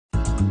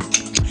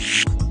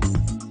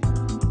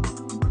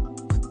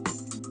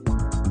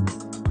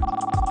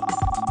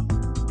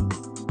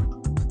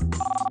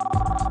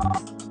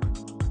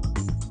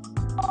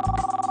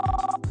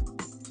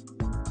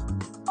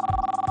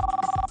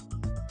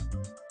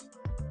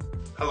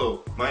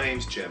Hello, my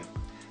name's Jim,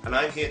 and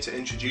I'm here to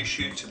introduce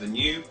you to the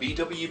new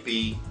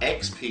BWB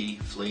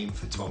XP Flame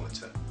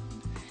Photometer.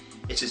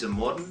 It is a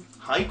modern,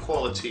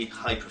 high-quality,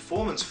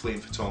 high-performance flame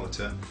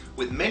photometer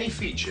with many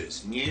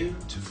features new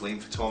to flame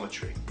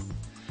photometry.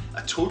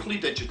 A totally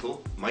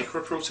digital,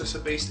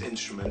 microprocessor-based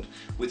instrument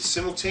with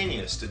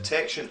simultaneous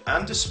detection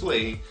and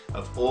display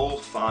of all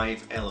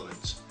 5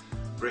 elements,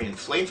 bringing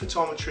flame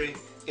photometry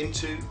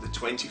into the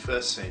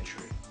 21st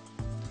century.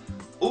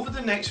 Over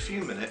the next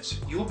few minutes,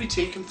 you will be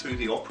taken through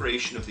the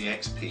operation of the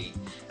XP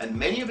and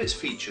many of its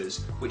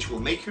features which will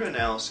make your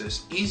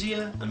analysis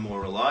easier and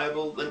more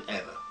reliable than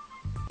ever.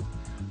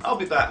 I'll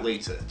be back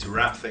later to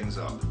wrap things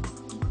up.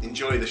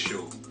 Enjoy the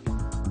show.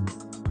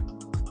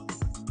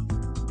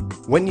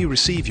 When you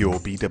receive your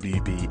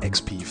BWB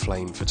XP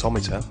Flame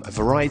Photometer, a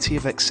variety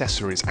of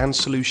accessories and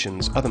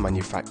solutions other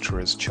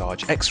manufacturers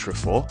charge extra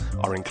for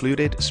are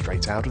included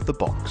straight out of the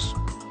box.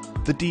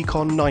 The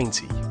Decon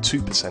 90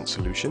 2%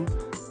 solution,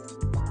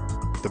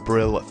 the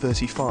Brill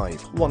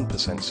 35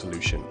 1%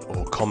 solution,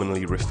 or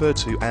commonly referred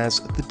to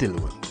as the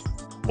diluent,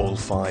 all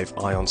 5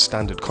 ion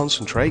standard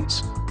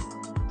concentrates,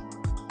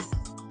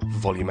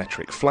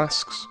 volumetric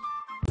flasks,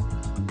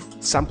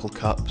 sample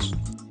cups,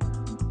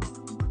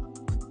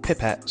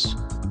 pipettes,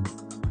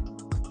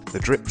 the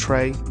drip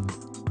tray,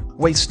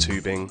 waste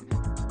tubing,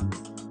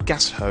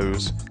 gas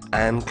hose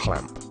and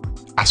clamp,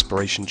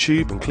 aspiration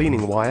tube and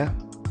cleaning wire,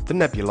 the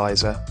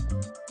nebulizer,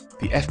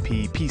 the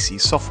FP-PC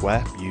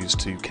software used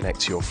to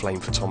connect your flame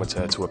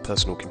photometer to a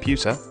personal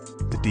computer,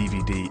 the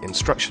DVD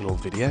instructional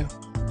video,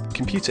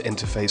 computer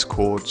interface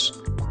cords,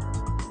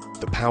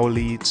 the power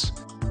leads,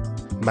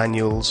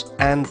 manuals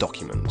and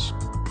documents,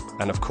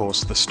 and of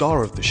course the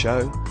star of the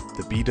show,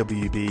 the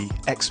BWB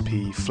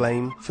XP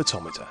Flame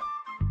Photometer.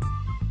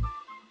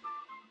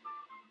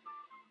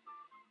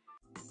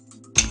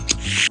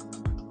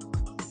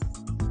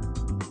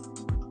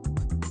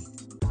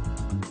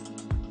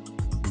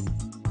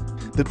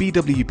 The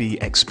BWB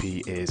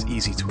XP is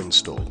easy to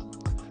install.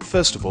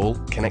 First of all,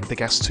 connect the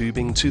gas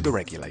tubing to the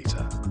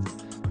regulator.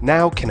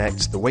 Now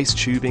connect the waste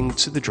tubing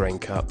to the drain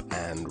cup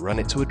and run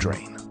it to a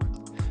drain.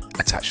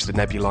 Attach the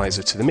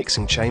nebulizer to the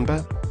mixing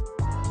chamber,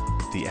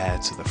 the air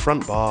to the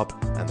front barb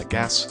and the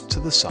gas to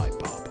the side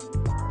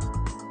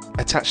barb.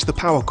 Attach the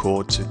power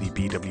cord to the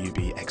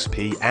BWB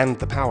XP and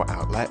the power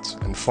outlet,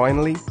 and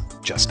finally,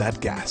 just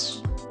add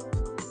gas.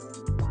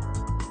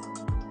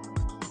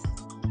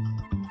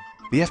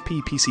 The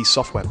FP-PC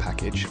software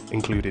package,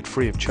 included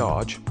free of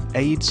charge,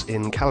 aids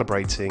in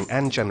calibrating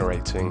and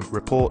generating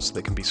reports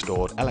that can be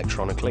stored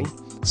electronically,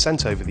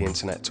 sent over the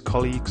internet to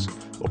colleagues,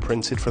 or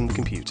printed from the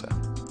computer.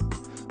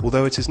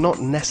 Although it is not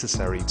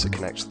necessary to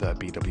connect the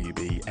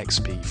BWB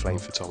XP Flame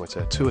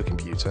Photometer to a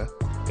computer,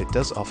 it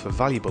does offer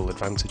valuable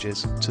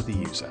advantages to the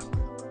user.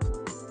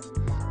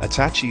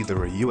 Attach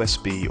either a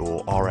USB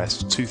or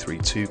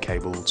RS-232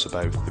 cable to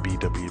both the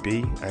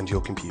BWB and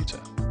your computer.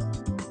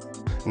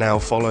 Now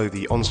follow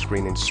the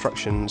on-screen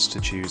instructions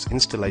to choose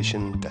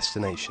Installation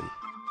Destination.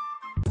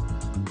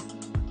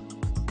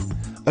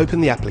 Open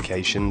the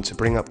application to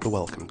bring up the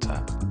Welcome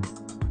tab.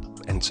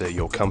 Enter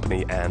your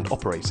company and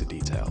operator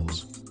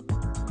details.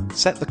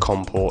 Set the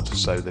COM port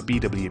so the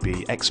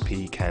BWB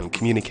XP can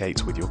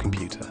communicate with your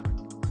computer.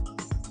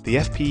 The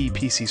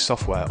FP-PC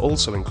software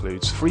also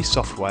includes free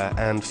software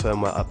and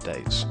firmware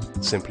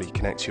updates. Simply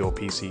connect your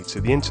PC to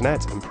the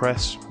internet and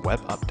press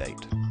Web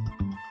Update.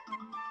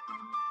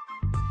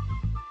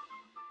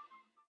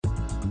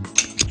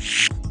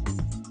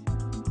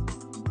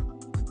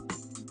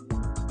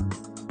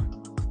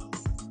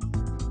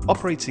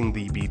 Operating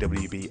the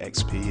BWB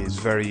XP is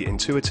very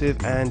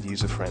intuitive and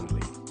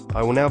user-friendly.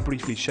 I will now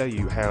briefly show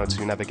you how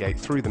to navigate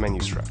through the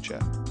menu structure.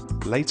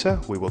 Later,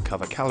 we will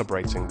cover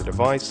calibrating the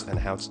device and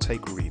how to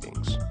take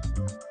readings.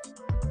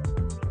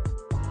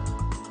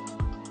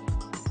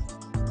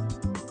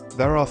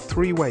 There are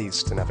 3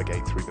 ways to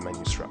navigate through the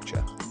menu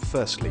structure.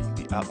 Firstly,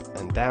 the up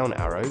and down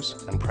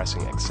arrows and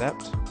pressing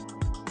Accept,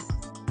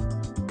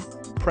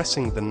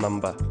 pressing the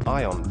number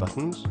ion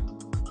buttons,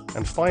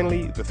 and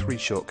finally the 3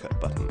 shortcut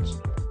buttons,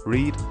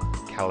 Read,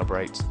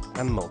 Calibrate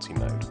and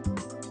Multi-Mode.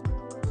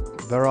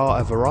 There are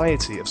a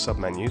variety of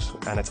submenus,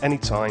 and at any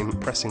time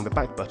pressing the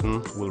back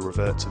button will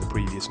revert to the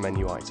previous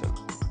menu item.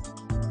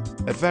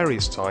 At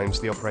various times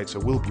the operator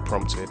will be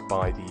prompted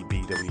by the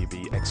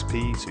BWB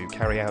XP to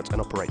carry out an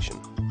operation.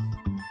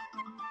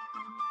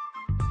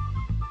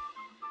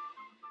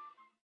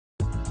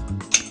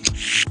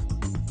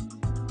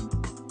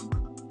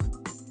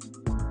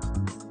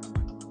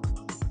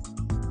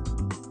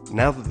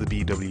 Now that the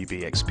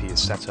BWB XP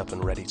is set up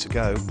and ready to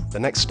go, the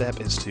next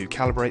step is to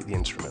calibrate the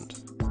instrument.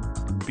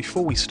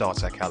 Before we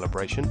start our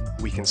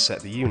calibration, we can set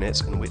the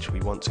units in which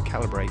we want to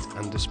calibrate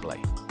and display.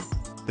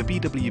 The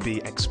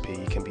BWB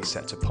XP can be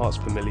set to parts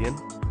per million,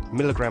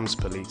 milligrams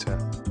per litre,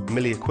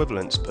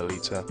 milliequivalents per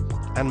litre,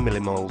 and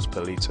millimoles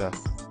per litre.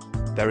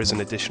 There is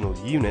an additional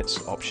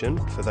units option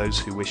for those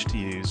who wish to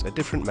use a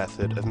different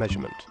method of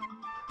measurement.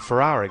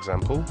 For our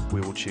example,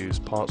 we will choose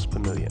parts per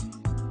million.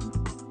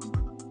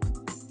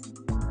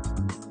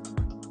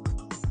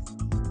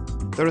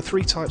 There are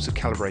three types of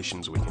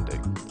calibrations we can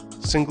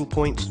do: single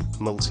point,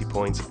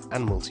 multi-point,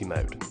 and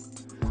multi-mode.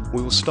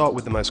 We will start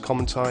with the most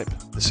common type,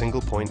 the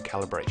single point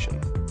calibration.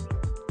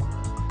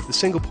 The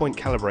single point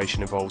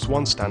calibration involves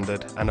one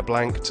standard and a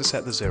blank to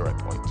set the 0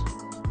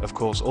 point. Of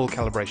course, all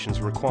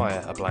calibrations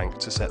require a blank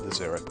to set the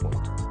 0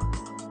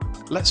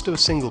 point. Let's do a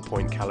single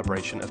point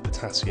calibration of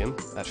potassium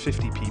at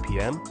 50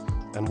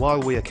 ppm, and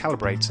while we are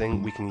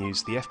calibrating, we can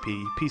use the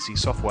FP PC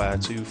software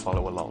to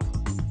follow along.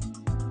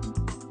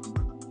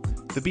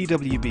 The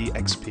BWB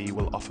XP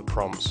will offer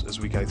prompts as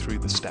we go through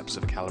the steps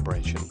of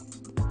calibration.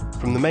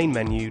 From the main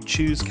menu,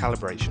 choose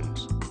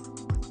Calibrations.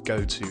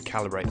 Go to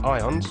Calibrate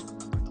Ions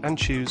and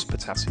choose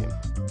Potassium.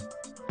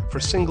 For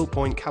a single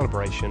point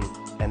calibration,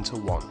 enter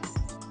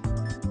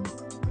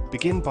 1.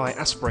 Begin by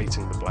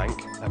aspirating the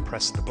blank and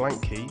press the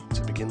blank key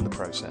to begin the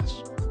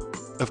process.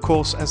 Of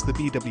course, as the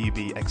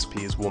BWB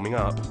XP is warming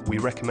up, we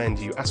recommend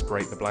you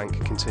aspirate the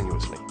blank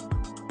continuously.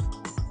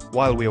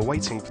 While we are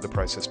waiting for the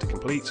process to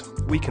complete,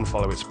 we can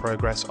follow its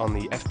progress on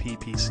the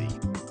FPPC.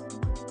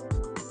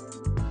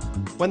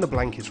 When the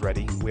blank is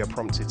ready, we are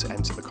prompted to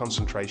enter the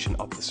concentration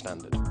of the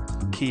standard.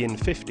 Key in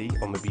 50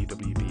 on the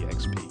BWB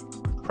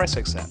XP. Press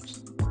Accept.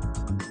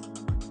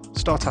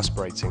 Start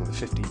aspirating the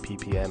 50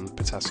 ppm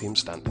potassium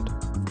standard.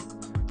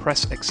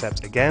 Press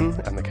Accept again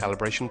and the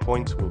calibration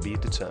point will be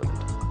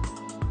determined.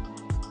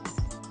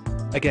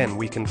 Again,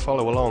 we can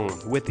follow along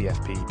with the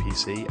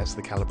FPPC as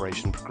the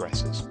calibration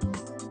progresses.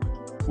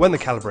 When the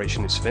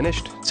calibration is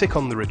finished, tick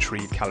on the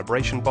Retrieve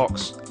Calibration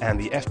box and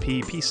the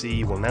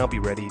FPPC will now be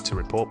ready to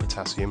report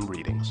potassium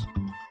readings.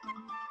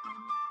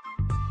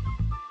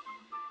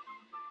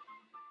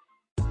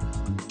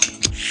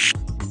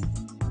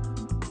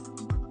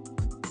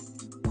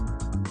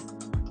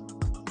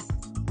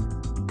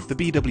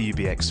 The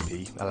BWB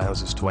XP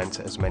allows us to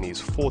enter as many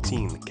as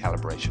 14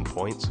 calibration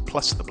points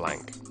plus the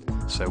blank,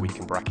 so we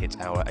can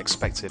bracket our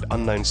expected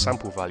unknown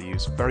sample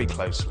values very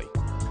closely,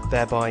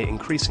 thereby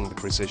increasing the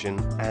precision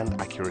and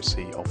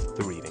accuracy of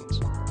the readings.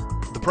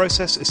 The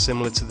process is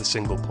similar to the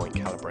single point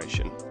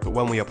calibration, but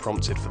when we are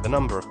prompted for the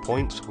number of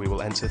points, we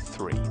will enter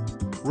 3.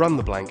 Run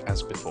the blank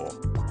as before.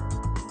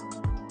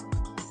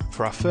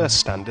 For our first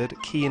standard,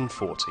 key in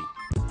 40.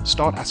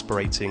 Start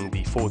aspirating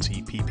the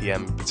 40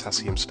 ppm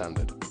potassium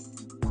standard.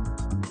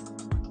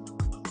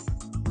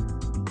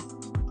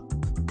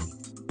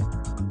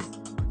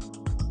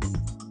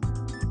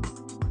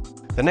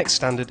 The next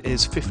standard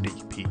is 50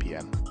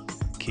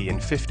 ppm. Key in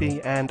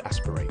 50 and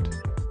aspirate.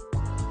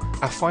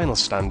 Our final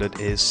standard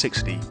is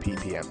 60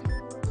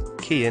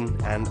 ppm. Key in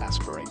and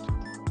aspirate.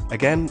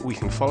 Again, we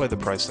can follow the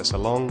process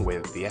along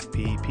with the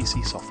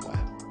FPPC software.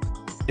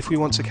 If we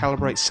want to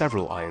calibrate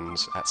several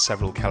ions at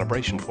several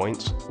calibration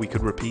points, we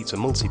could repeat a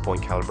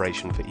multi-point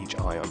calibration for each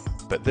ion,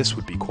 but this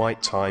would be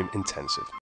quite time intensive.